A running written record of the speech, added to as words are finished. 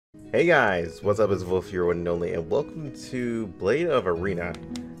Hey guys, what's up? It's Volf here, one and only, and welcome to Blade of Arena.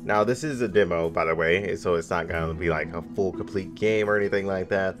 Now, this is a demo, by the way, so it's not going to be like a full, complete game or anything like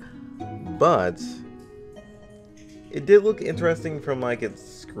that. But it did look interesting from like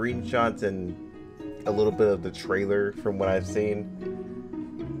its screenshots and a little bit of the trailer from what I've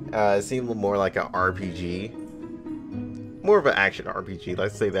seen. It seemed more like an RPG, more of an action RPG.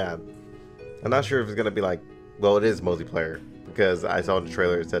 Let's say that. I'm not sure if it's going to be like, well, it is multiplayer, because I saw in the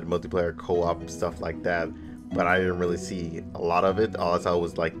trailer it said multiplayer co-op stuff like that, but I didn't really see a lot of it. All I saw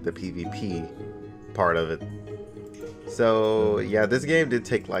was like the PvP part of it. So yeah, this game did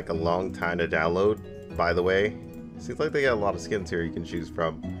take like a long time to download, by the way. Seems like they got a lot of skins here you can choose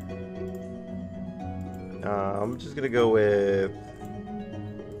from. I'm just gonna go with,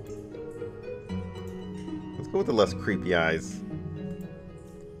 let's go with the less creepy eyes.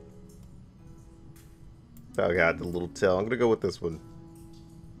 Oh god, the little tail. I'm gonna go with this one.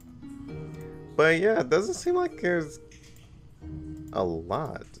 But yeah, it doesn't seem like there's a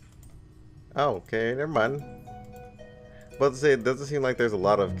lot. Oh, okay, never mind. But to say, it doesn't seem like there's a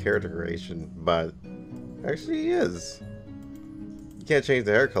lot of character creation, but actually is. You can't change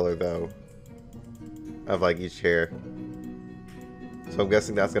the hair color though, of like each hair. So I'm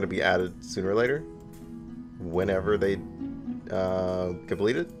guessing that's gonna be added sooner or later, whenever they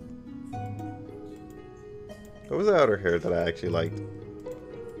complete it. What was the outer hair that I actually liked?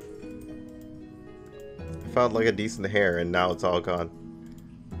 I found like a decent hair and now it's all gone.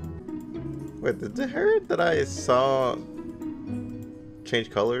 Wait, did the hair that I saw change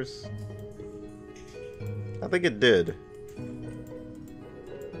colors? I think it did.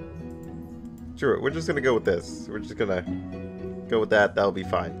 Sure, we're just gonna go with this. We're just gonna go with that. That'll be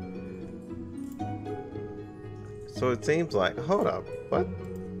fine. So it seems like, hold up, what?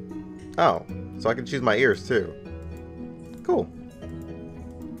 Oh, so I can choose my ears too. Cool.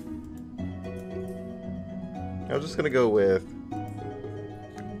 I'm just gonna go with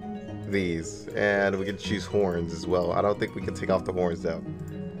these, and we can choose horns as well. I don't think we can take off the horns though.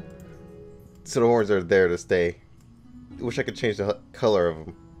 So the horns are there to stay. I wish I could change the color of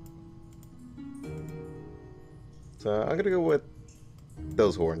them. So I'm gonna go with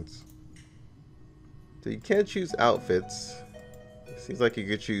those horns. So you can't choose outfits. Seems like you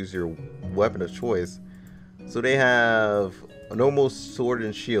could choose your weapon of choice. So they have a normal sword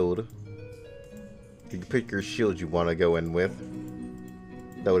and shield. You can pick your shield you want to go in with.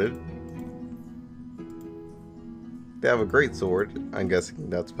 Noted. They have a great sword. I'm guessing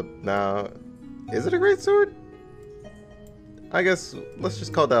that's what. Now, is it a great sword? I guess let's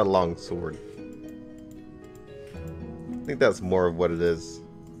just call that a long sword. I think that's more of what it is.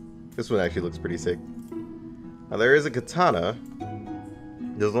 This one actually looks pretty sick. Now there is a katana.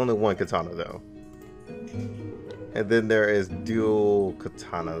 There's only one katana though. And then there is dual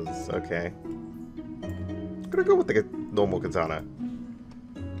katanas. Okay. I'm gonna go with the normal katana.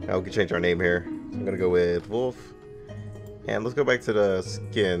 Now we can change our name here. So I'm gonna go with Volf. And let's go back to the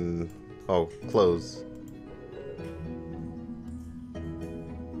skin. Oh, clothes.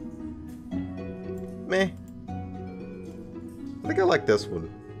 Meh. I think I like this one.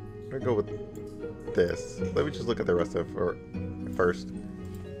 I'm gonna go with this. Let me just look at the rest of it first.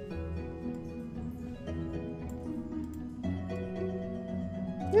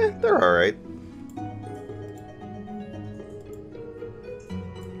 Yeah, they're alright. I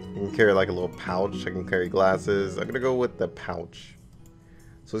can carry like a little pouch. I can carry glasses. I'm gonna go with the pouch.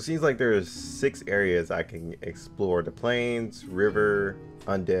 So it seems like there's 6 areas I can explore: the plains, river,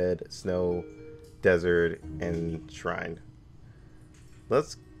 undead, snow, desert, and shrine.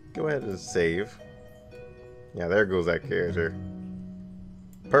 Let's go ahead and save. Yeah, there goes that character.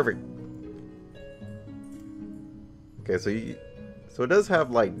 Perfect. Okay, so it does have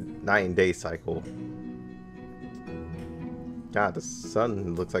like night and day cycle. God, the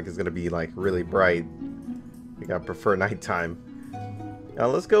sun looks like it's gonna be like really bright. I think I prefer nighttime. Now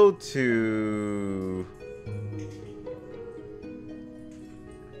let's go to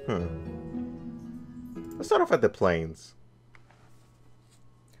let's start off at the plains.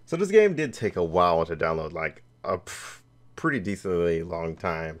 So this game did take a while to download, like a pretty decently long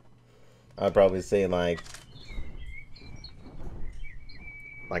time. I'd probably say like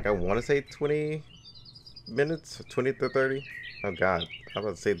I want to say 20 minutes, 20 to 30. Oh god, I'm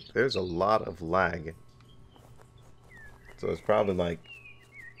about to say there's a lot of lag. So it's probably like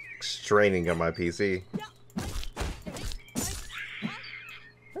straining on my PC.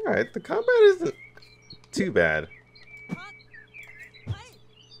 Alright, the combat isn't too bad.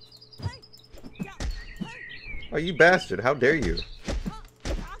 Oh, you bastard, how dare you?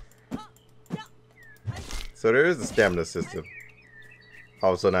 So there is a stamina system.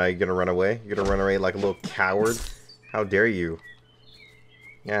 Oh, so now you're gonna run away? You're gonna run away like a little coward? How dare you?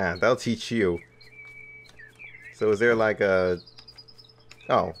 Yeah, that'll teach you. So is there like a...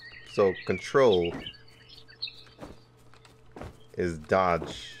 Oh, so control is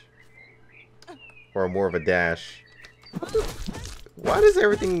dodge. Or more of a dash. Why does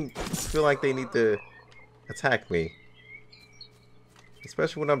everything feel like they need to attack me?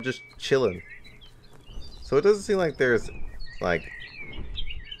 Especially when I'm just chilling. So it doesn't seem like there's like...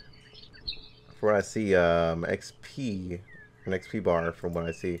 From what I see, XP, an XP bar from what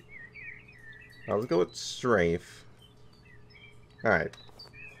I see. Let's go with strength. Alright.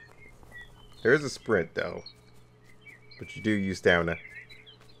 There is a sprint though, but you do use stamina.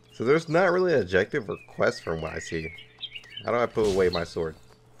 So there's not really an objective or quest from what I see. How do I put away my sword?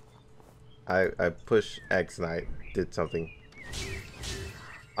 I push X and I did something.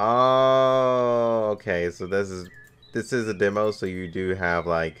 Oh, okay. So this is a demo, so you do have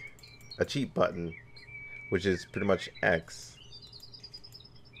like a cheat button, which is pretty much X.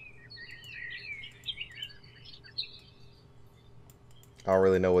 I don't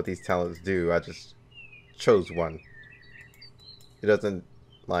really know what these talents do. I just chose one. It doesn't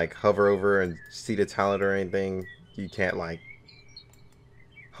like hover over and see the talent or anything. You can't like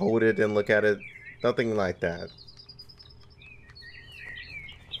hold it and look at it. Nothing like that.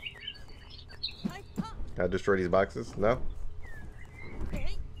 Can I destroy these boxes? No?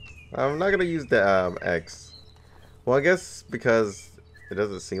 I'm not gonna use the X. Well, I guess because it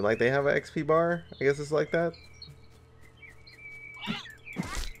doesn't seem like they have an XP bar. I guess it's like that.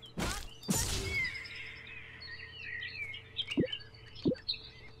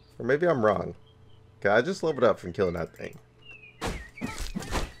 Or maybe I'm wrong. Okay, I just leveled up from killing that thing.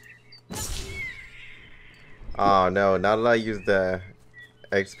 Oh no, now that I use the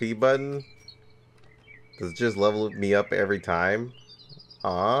XP button, does it just level me up every time?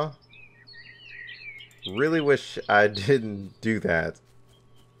 Aw. Really wish I didn't do that.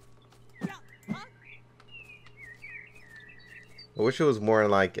 I wish it was more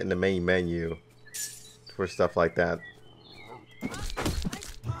like in the main menu for stuff like that.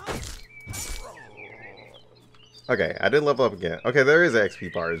 Okay, I didn't level up again. Okay, there is an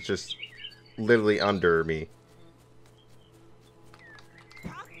XP bar. It's just literally under me.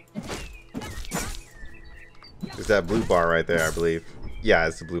 There's that blue bar right there, I believe. Yeah,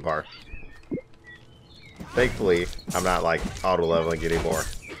 it's the blue bar. Thankfully, I'm not like auto leveling anymore.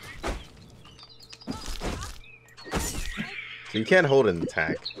 So you can't hold an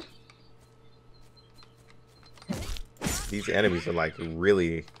attack. These enemies are like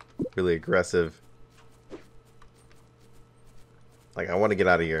really, really aggressive. Like, I want to get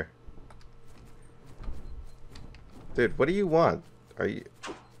out of here. Dude, what do you want? Are you...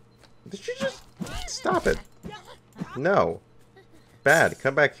 Did you just... Stop it. No. Bad.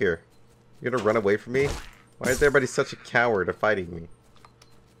 Come back here. You're gonna run away from me? Why is everybody such a coward of fighting me?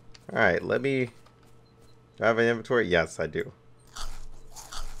 Alright, let me... Do I have an inventory? Yes, I do.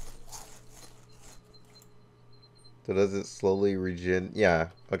 So does it slowly regen? Yeah,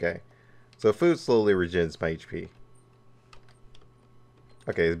 okay. So food slowly regens my HP.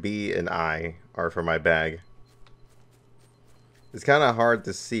 Okay, B and I are for my bag. It's kind of hard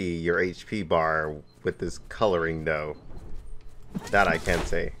to see your HP bar with this coloring though. That I can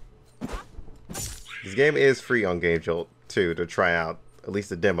say. This game is free on Game Jolt too to try out. At least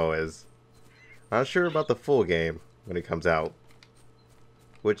the demo is. Not sure about the full game when it comes out.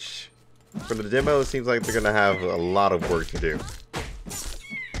 Which, for the demo, it seems like they're gonna have a lot of work to do.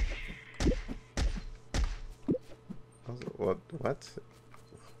 What?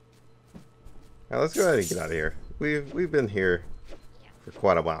 Now let's go ahead and get out of here. We've been here for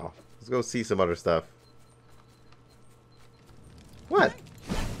quite a while. Let's go see some other stuff. What?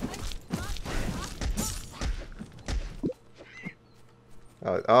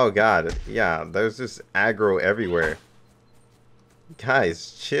 Oh god, yeah, there's just aggro everywhere.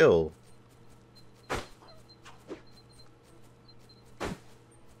 Guys, chill.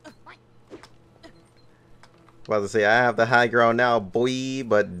 About to say I have the high ground now, boy,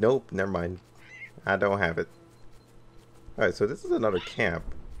 but nope, never mind. I don't have it. Alright, so this is another camp.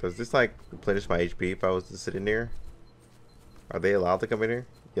 Does this like replenish my HP if I was to sit in here? Are they allowed to come in here?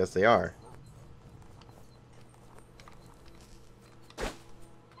 Yes, they are.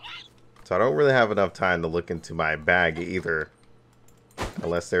 So I don't really have enough time to look into my bag either.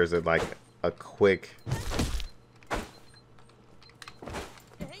 Unless there's like a quick...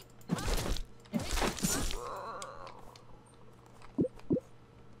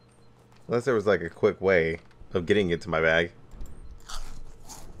 Unless there was like a quick way of getting into my bag.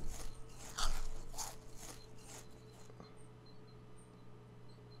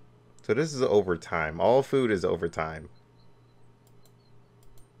 So this is overtime. All food is overtime.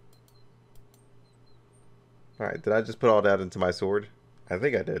 Alright, did I just put all that into my sword? I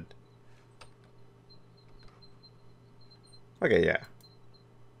think I did. Okay, yeah.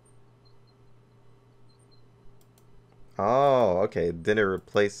 Oh, okay. Didn't it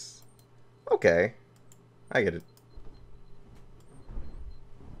replace... Okay. I get it.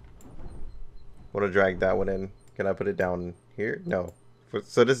 Want to drag that one in? Can I put it down here? No.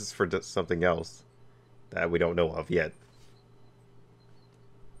 So this is for something else that we don't know of yet.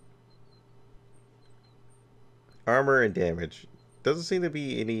 Armor and damage. Doesn't seem to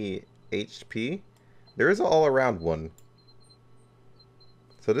be any HP. There is an all-around one.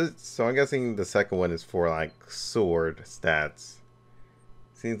 So I'm guessing the second one is for like sword stats.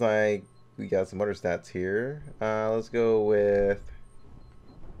 Seems like we got some other stats here. Let's go with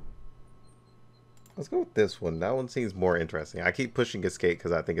this one. That one seems more interesting. I keep pushing escape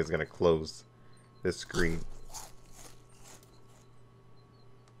because I think it's gonna close this screen.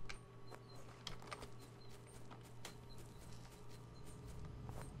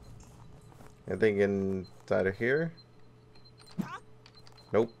 Anything inside of here?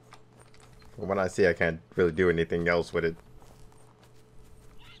 Nope. From what I see, I can't really do anything else with it.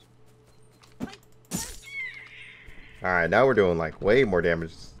 Alright, now we're doing like way more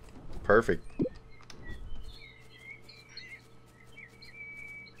damage. Perfect.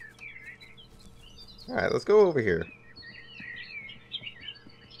 Alright, let's go over here.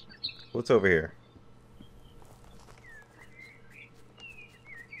 What's over here?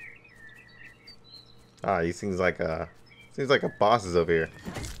 Ah, he seems like a boss is over here.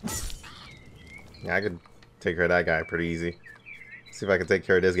 Yeah, I could take care of that guy pretty easy. See if I can take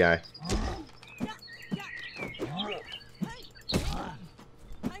care of this guy.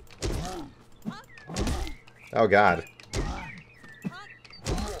 Oh god.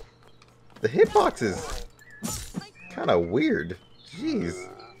 The hitbox is kind of weird. Jeez.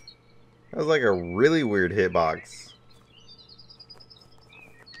 That was like a really weird hitbox.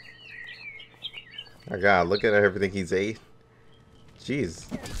 Oh god, look at everything he's ate. Jeez.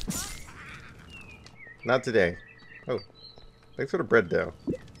 Not today. Oh. Thanks for the bread though.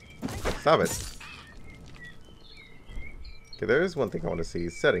 Stop it. Okay, there is one thing I want to see.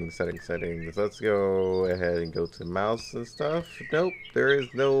 Settings. Let's go ahead and go to mouse and stuff. Nope, there is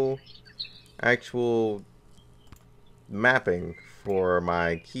no actual mapping for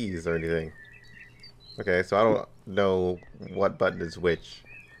my keys or anything. Okay, so I don't know what button is which.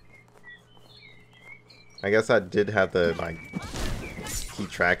 I guess I did have to like keep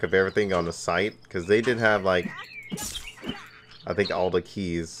track of everything on the site because they did have like I think all the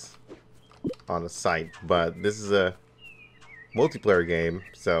keys on the site, but this is a multiplayer game,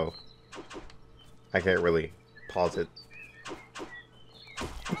 so I can't really pause it.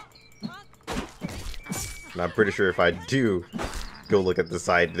 And I'm pretty sure if I do go look at the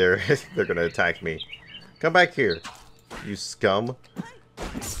site, they're gonna attack me. Come back here, you scum.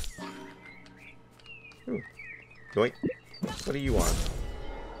 Ooh. Doink. What do you want?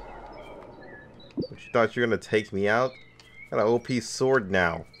 What, you thought you were gonna take me out? Got an OP sword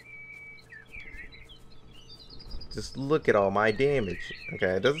now. Just look at all my damage.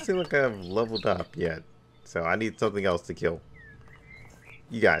 Okay, it doesn't seem like I've leveled up yet. So I need something else to kill.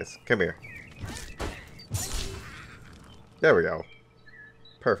 You guys, come here. There we go.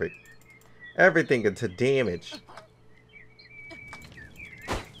 Perfect. Everything into damage.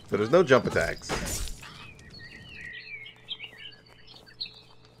 So there's no jump attacks.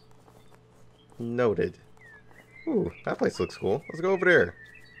 Noted. Ooh, that place looks cool. Let's go over there.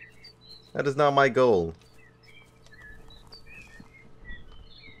 That is not my goal.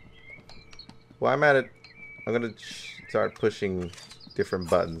 Well, I'm at it. I'm gonna start pushing different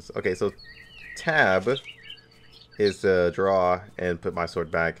buttons. Okay, so tab is to draw and put my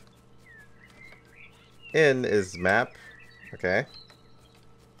sword back. N is map. Okay.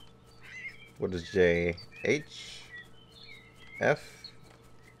 What is J? H? F?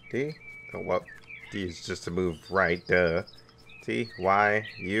 D? Oh, well, D is just to move right. Duh. T, Y,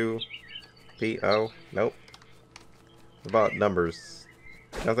 U, P, O. Nope. What about numbers?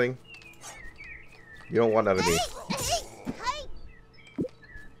 Nothing? You don't want that of me.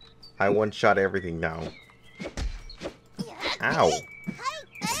 I one-shot everything now. Ow!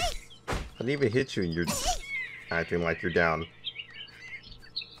 I didn't even hit you and you're acting like you're down.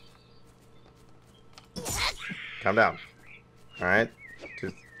 Calm down. Alright?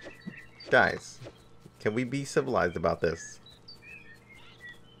 Just... Guys, can we be civilized about this?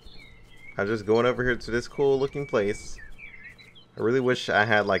 I'm just going over here to this cool looking place. I really wish I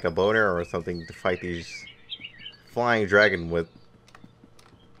had like a boner or something to fight these flying dragon with.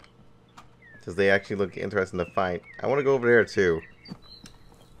 Because they actually look interesting to fight. I want to go over there too.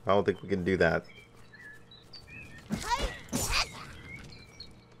 I don't think we can do that.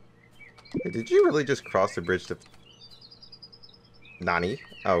 Hey, did you really just cross the bridge to... Nani?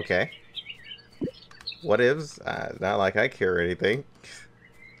 Oh, okay. What ifs? Not like I care or anything.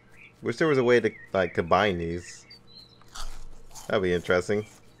 Wish there was a way to, like, combine these. That'd be interesting.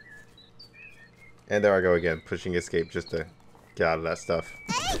 And there I go again, pushing escape just to get out of that stuff.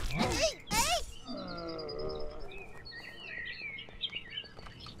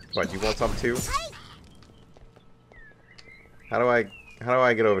 What, you want some too? How do I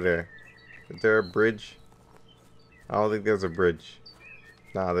get over there? Is there a bridge? I don't think there's a bridge.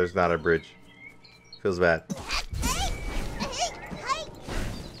 Nah, there's not a bridge. Feels bad.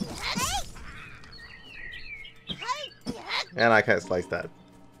 And I can't slice that.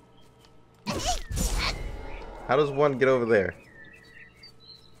 How does one get over there?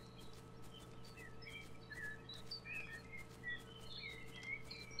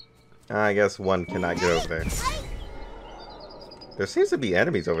 I guess one cannot get over there. There seems to be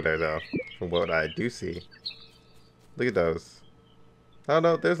enemies over there, though, from what I do see. Look at those. Oh,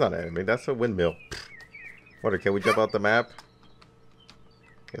 no, there's not an enemy. That's a windmill. Wonder, can we jump out the map?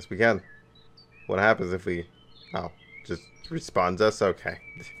 Yes, we can. What happens if we... Oh, just respawns us? Okay.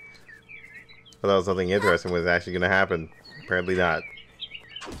 I thought something interesting was actually going to happen. Apparently not.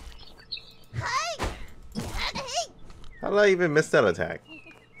 How did I even miss that attack?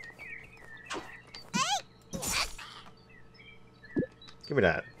 Give me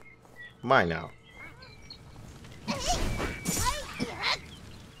that. Mine now.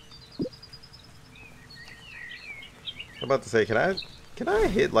 I'm about to say, can I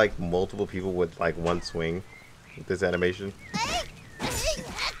hit like multiple people with like one swing with this animation?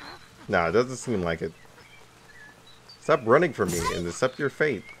 No, it doesn't seem like it. Stop running from me and accept your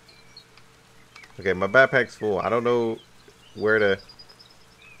fate. Okay, my backpack's full. I don't know where to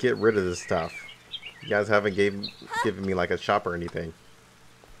get rid of this stuff. You guys haven't given me like a shop or anything.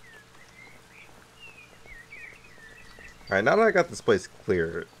 Alright, now that I got this place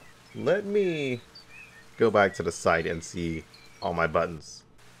clear, let me go back to the site and see all my buttons.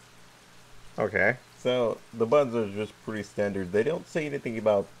 Okay, so the buttons are just pretty standard. They don't say anything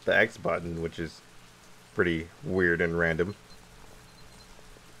about the X button, which is pretty weird and random.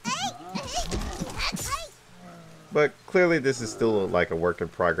 But clearly this is still like a work in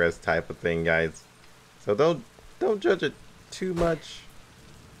progress type of thing, guys. So don't judge it too much.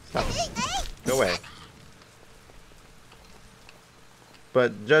 Stop it. Go away.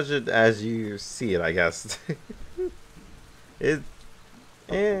 But judge it as you see it, I guess. It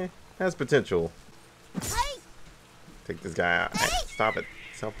has potential. Take this guy out. Hey, stop it.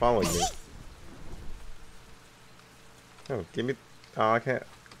 Stop following me. Oh, give me... Oh, I can't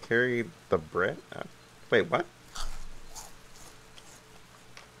carry the bread? Wait, what?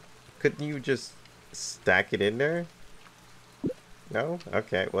 Couldn't you just stack it in there? No?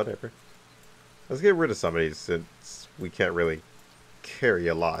 Okay, whatever. Let's get rid of some of these since we can't really carry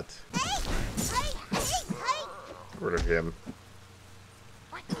a lot. Get rid of him.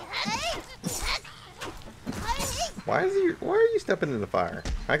 Why are you stepping in the fire?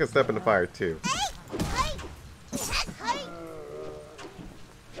 I can step in the fire too.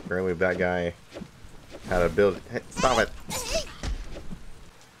 Apparently that guy had a build. Hey, stop it!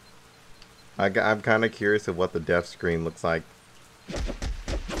 I'm kind of curious of what the death screen looks like.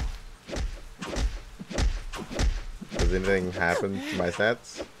 Does anything happen to my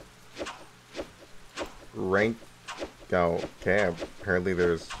stats? Rank. Oh, okay. Apparently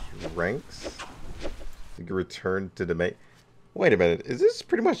there's ranks. You can return to the main. Wait a minute. Is this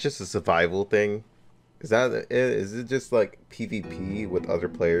pretty much just a survival thing? Is it just like PvP with other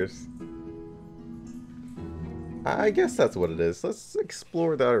players? I guess that's what it is. Let's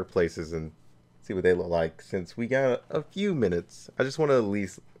explore the other places and see what they look like. Since we got a few minutes, I just want to at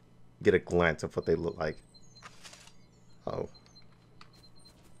least get a glance of what they look like. Oh.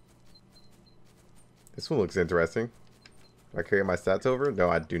 This one looks interesting. Do I carry my stats over? No,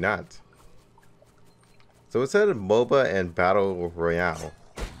 I do not. So it said MOBA and Battle Royale.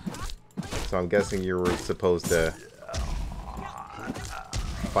 So I'm guessing you were supposed to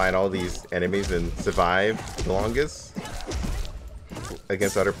find all these enemies and survive the longest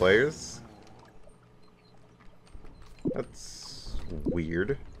against other players. That's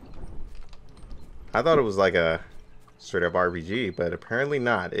weird. I thought it was like a straight up RPG, but apparently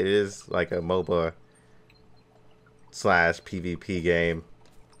not. It is like a MOBA / PvP game.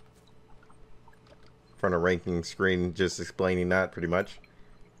 From a ranking screen just explaining that pretty much.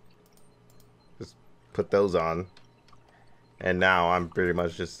 Just put those on. And now I'm pretty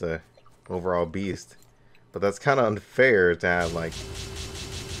much just a overall beast. But that's kind of unfair to have like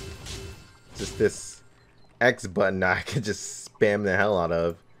just this X button that I can just spam the hell out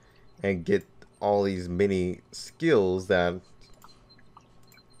of and get all these mini skills that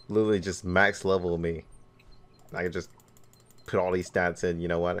literally just max level me. I can just put all these stats in, you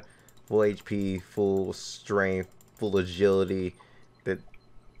know what? Full HP, full strength, full agility.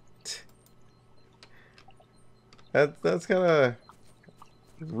 That's kind of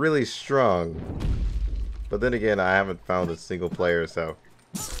really strong. But then again, I haven't found a single player, so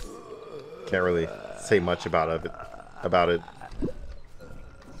can't really say much about it.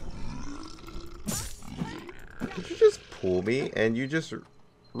 Did you just pull me and you just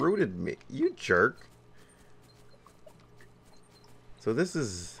rooted me? You jerk. So this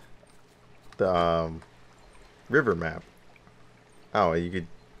is the river map. Oh, you could...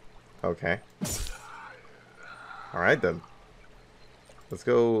 Okay. Alright then. Let's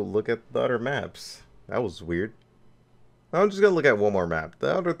go look at the other maps. That was weird. I'm just gonna look at one more map.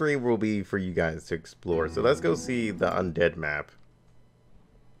 The other three will be for you guys to explore. So let's go see the undead map.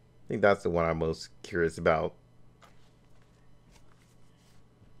 I think that's the one I'm most curious about.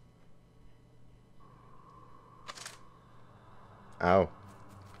 Oh.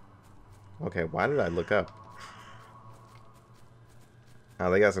 Okay, why did I look up? Oh,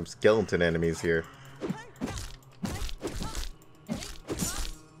 they got some skeleton enemies here.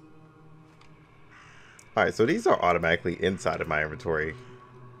 Alright, so these are automatically inside of my inventory,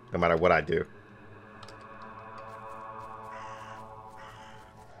 no matter what I do.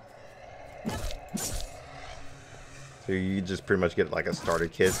 So you just pretty much get like a starter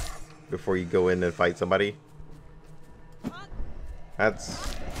kit before you go in and fight somebody.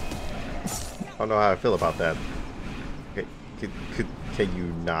 That's... I don't know how I feel about that. Okay, can you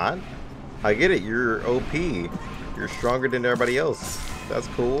not? I get it, you're OP. You're stronger than everybody else. That's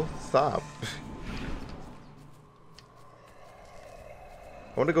cool. Stop.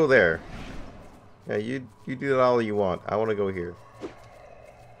 I want to go there. Yeah, you do that all you want. I want to go here.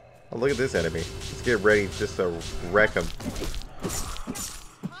 Oh, look at this enemy. Let's get ready just to wreck him.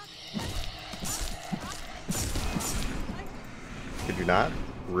 Could you not?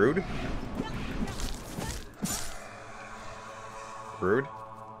 Rude. Rude.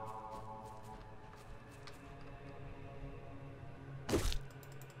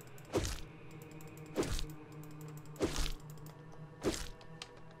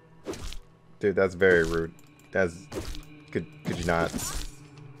 Dude, that's very rude. That's... Could you not?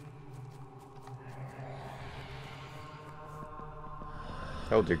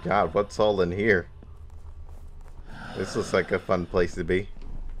 Oh dear God, what's all in here? This looks like a fun place to be.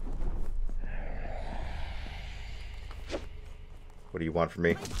 What do you want from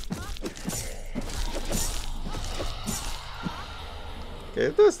me? Okay,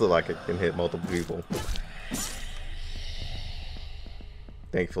 it does look like it can hit multiple people.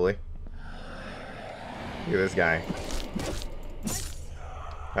 Thankfully. Look at this guy.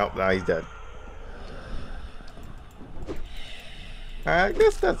 Oh, now he's dead. I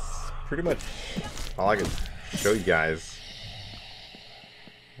guess that's pretty much all I can show you guys.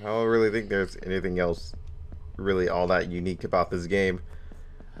 I don't really think there's anything else really all that unique about this game.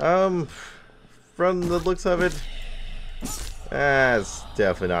 From the looks of it, it's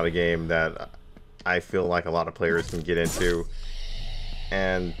definitely not a game that I feel like a lot of players can get into.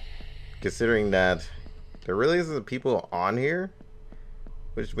 And considering that there really isn't people on here,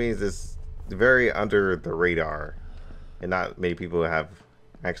 which means it's very under the radar, and not many people have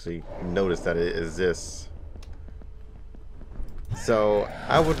actually noticed that it exists. So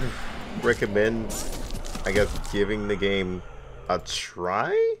I would recommend, I guess, giving the game a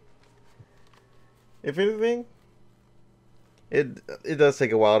try. If anything, it does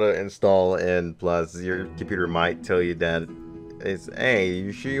take a while to install, and plus your computer might tell you that it's, hey,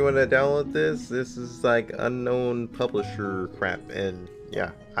 you sure you want to download this? This is like unknown publisher crap. And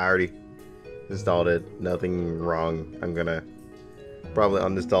yeah, I already installed it. Nothing wrong. I'm gonna probably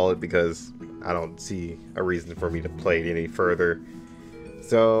uninstall it because I don't see a reason for me to play it any further.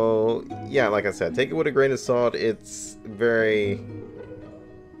 So yeah, like I said, take it with a grain of salt. It's very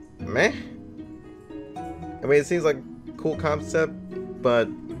meh. I mean, it seems like a cool concept, but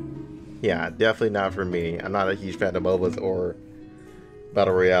yeah, definitely not for me. I'm not a huge fan of MOBAs or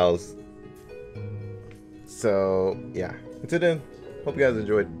Battle Royales. So yeah, until then, hope you guys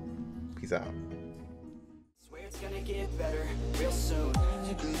enjoyed. Peace out. Swear it's gonna get better real soon.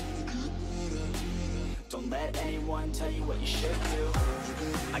 Don't let anyone tell you what you should do.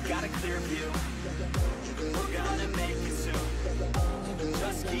 I got a clear view. We're gonna make it soon.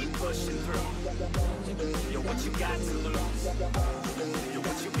 Just keep pushing through. You're what you got to lose. You're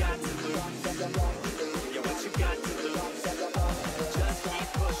what you got to lose.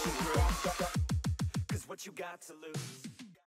 what you got to lose.